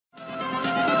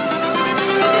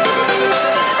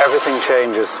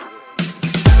changes.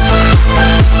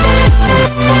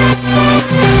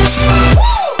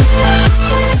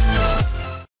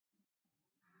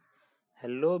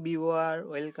 Hello viewer,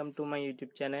 welcome to my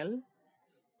YouTube channel.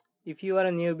 If you are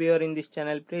a new viewer in this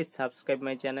channel, please subscribe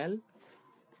my channel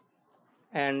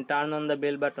and turn on the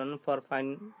bell button for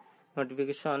find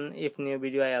notification if new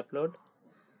video I upload.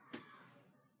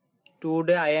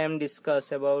 Today I am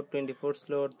discuss about 24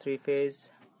 slot 3-phase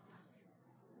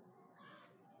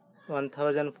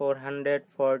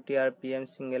 1440 rpm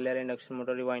single layer induction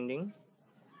motor rewinding.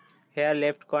 Here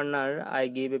left corner I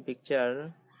give a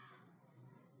picture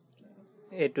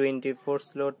a 24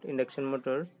 slot induction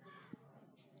motor.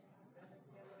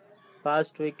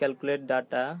 First we calculate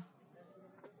data.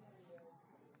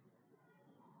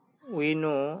 We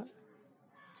know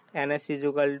Ns is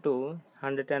equal to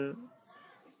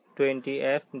 120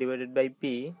 F divided by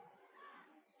P.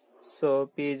 So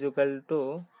P is equal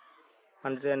to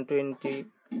 120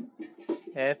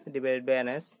 F divided by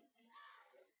Ns.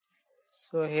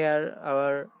 So here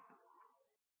our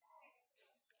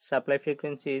supply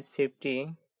frequency is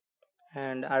 50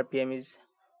 and RPM is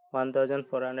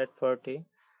 1440.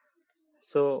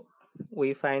 So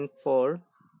we find 4.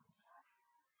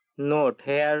 Note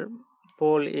here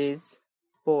pole is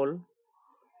pole,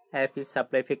 F is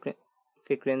supply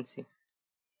frequency.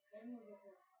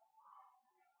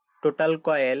 Total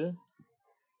coil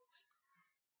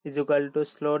is equal to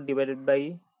slot divided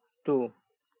by 2.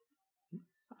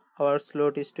 Our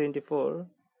slot is 24.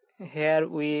 Here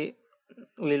we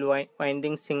will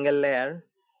winding single layer,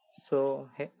 so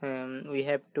we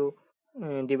have to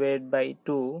divide by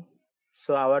 2.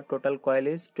 So our total coil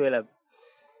is 12.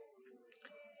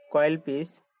 Coil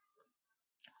piece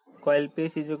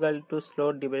is equal to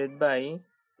slot divided by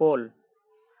pole.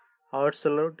 Our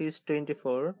slot is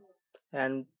 24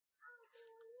 and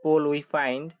pole we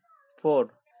find 4.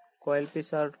 Coil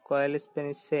piece or coil span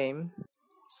is same,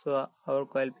 so our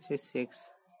coil piece is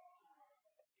 6.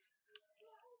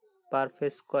 Per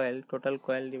phase coil, total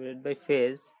coil divided by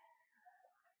phase.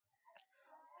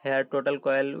 Here total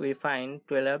coil we find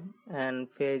 12 and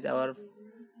phase, our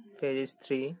phase is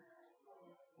 3,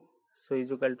 so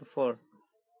is equal to 4.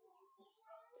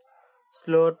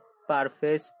 Slot per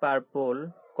phase per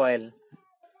pole coil.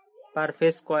 Per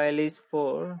phase coil is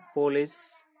 4, pole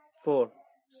is 4,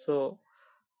 so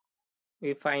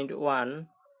we find 1.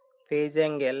 Phase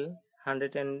angle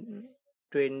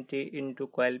 120 into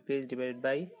coil piece divided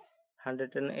by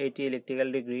 180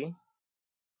 electrical degree,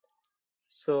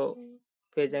 so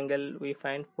phase angle we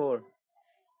find 4.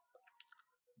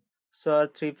 So our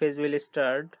 3 phase will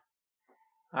start.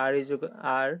 R is equal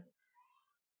R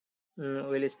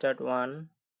will start 1.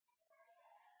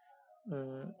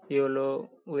 Yellow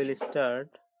will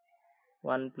start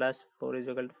 1 plus 4 is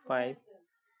equal to 5,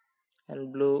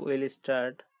 and blue will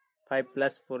start 5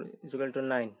 plus 4 is equal to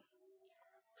 9.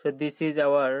 So this is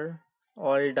our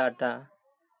all data.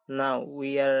 Now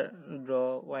we are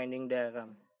draw winding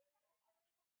diagram.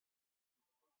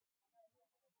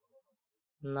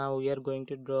 Now we are going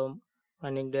to draw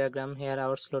winding diagram. Here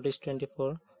our slot is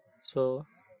 24, so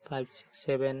 5, 6,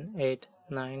 7, 8,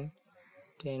 9,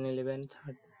 10, 11,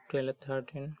 12,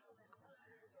 13,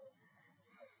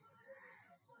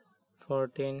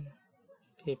 14,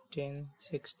 15,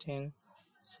 16,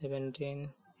 17,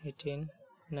 18,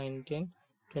 19,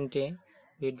 20.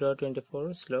 We draw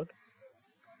 24 slot.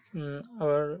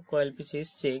 Our coil piece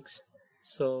is 6,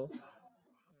 so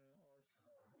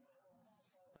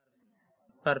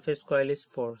per phase coil is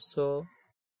 4. So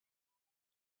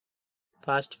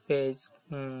first phase,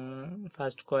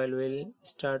 first coil will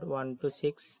start 1 to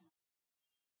 6.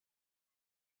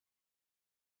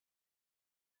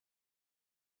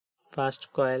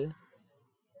 First coil,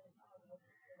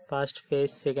 first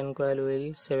phase second coil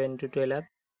will 7 to 12.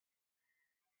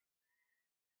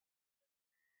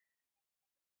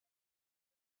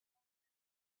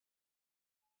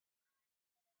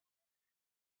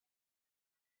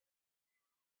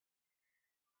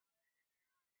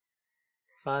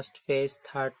 First phase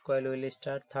third coil will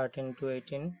start 13 to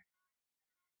 18.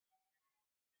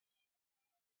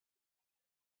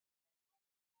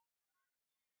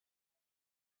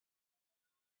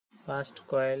 First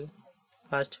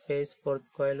phase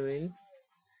fourth coil will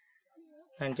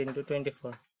 19 to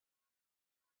 24.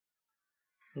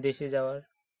 This is our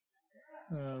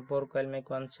 4 coil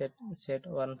make one set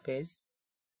one phase.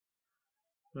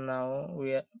 Now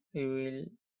we will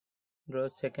draw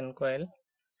second coil,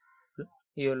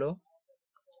 yellow.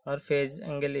 Our phase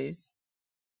angle is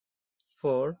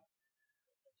 4,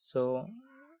 so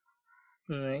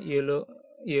yellow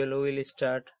will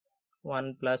start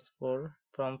 1 plus 4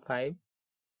 from 5.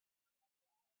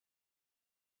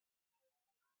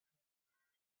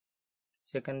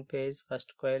 second phase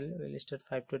first coil will start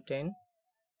 5 to 10.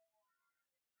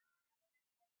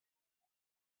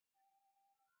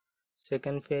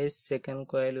 Second phase second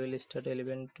coil will start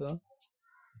 11 to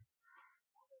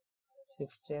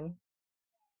 16.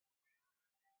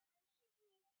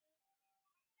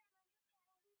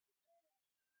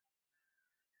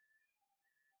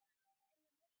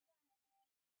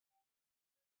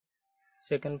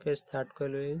 Second phase third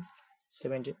coil will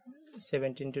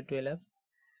 17 to 12,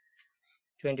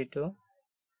 22.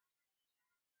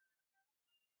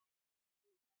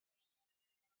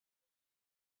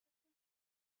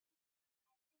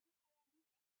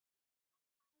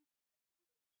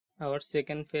 Our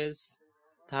second phase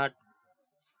third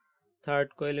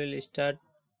coil will start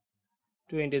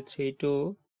 23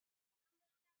 to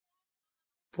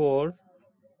 4.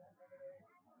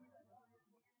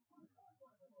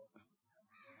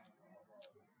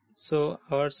 So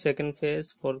our second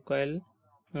phase 4 coil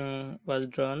was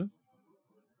drawn.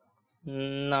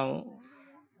 Now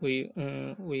we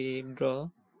draw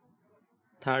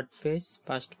third phase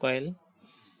first coil.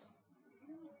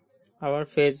 Our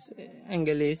phase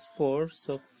angle is 4,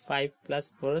 so 5 plus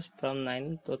 4 from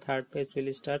 9. So third phase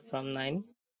will start from 9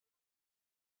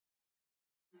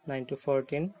 to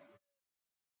 14.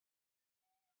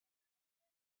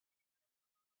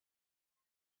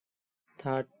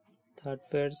 Third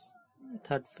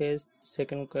phase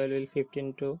second coil will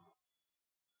 15 to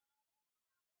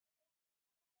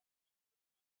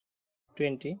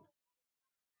 20.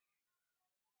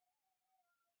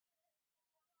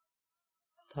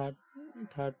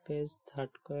 Third phase third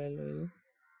coil will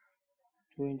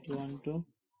 21 to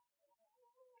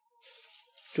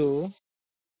 2.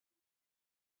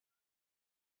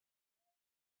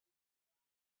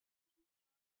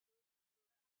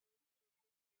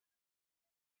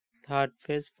 Third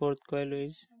phase fourth coil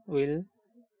will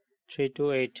 3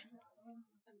 to 8.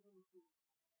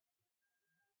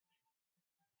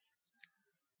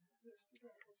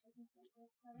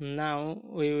 Now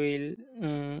we will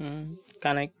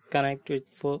connect with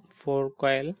four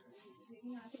coil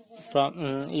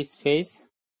from each phase.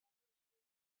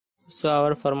 So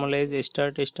our formula is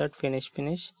start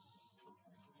finish.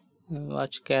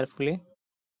 Watch carefully.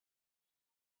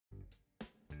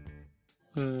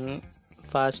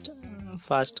 First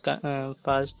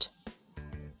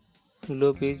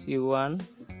loop is U1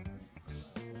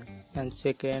 and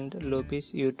second loop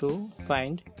is U2.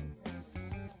 Find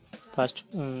first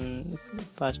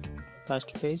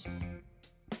phase.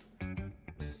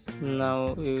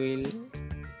 Now we will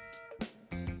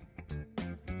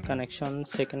connection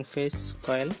second phase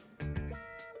coil.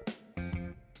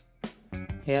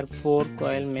 Here 4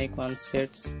 coil make one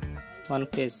phase.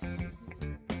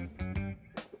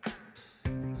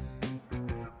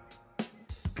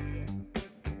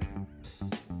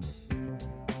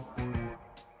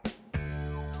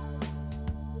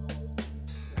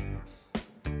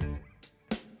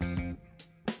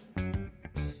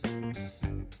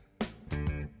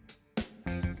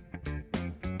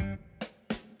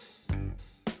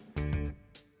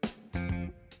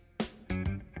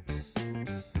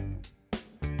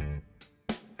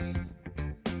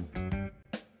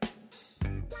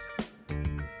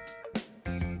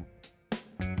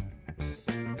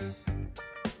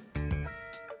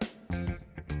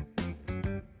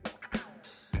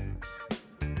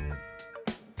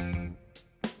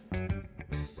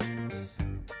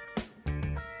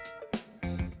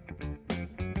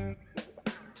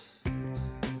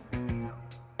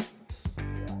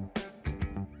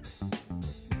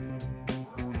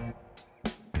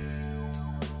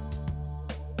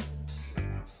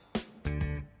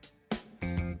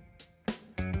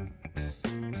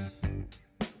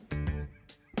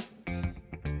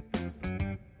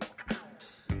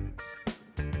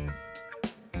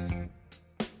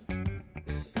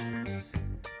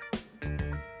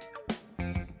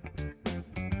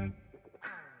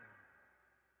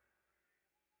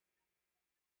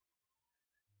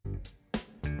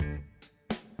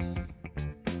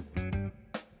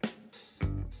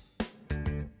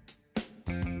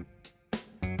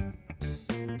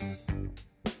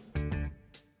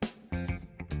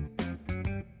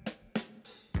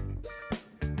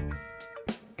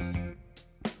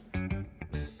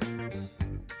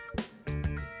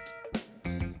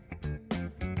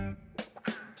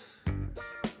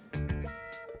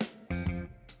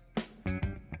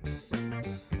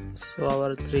 So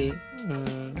our three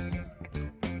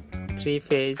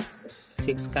phase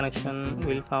 6 connection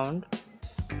will found.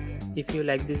 If you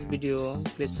like this video,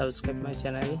 please subscribe my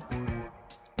channel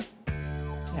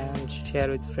and share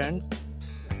with friends.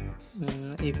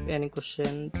 If any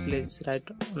question, please write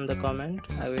on the comment.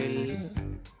 I will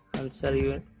answer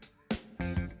your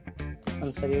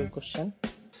question.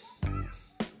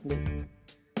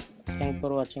 Thank you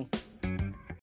for watching.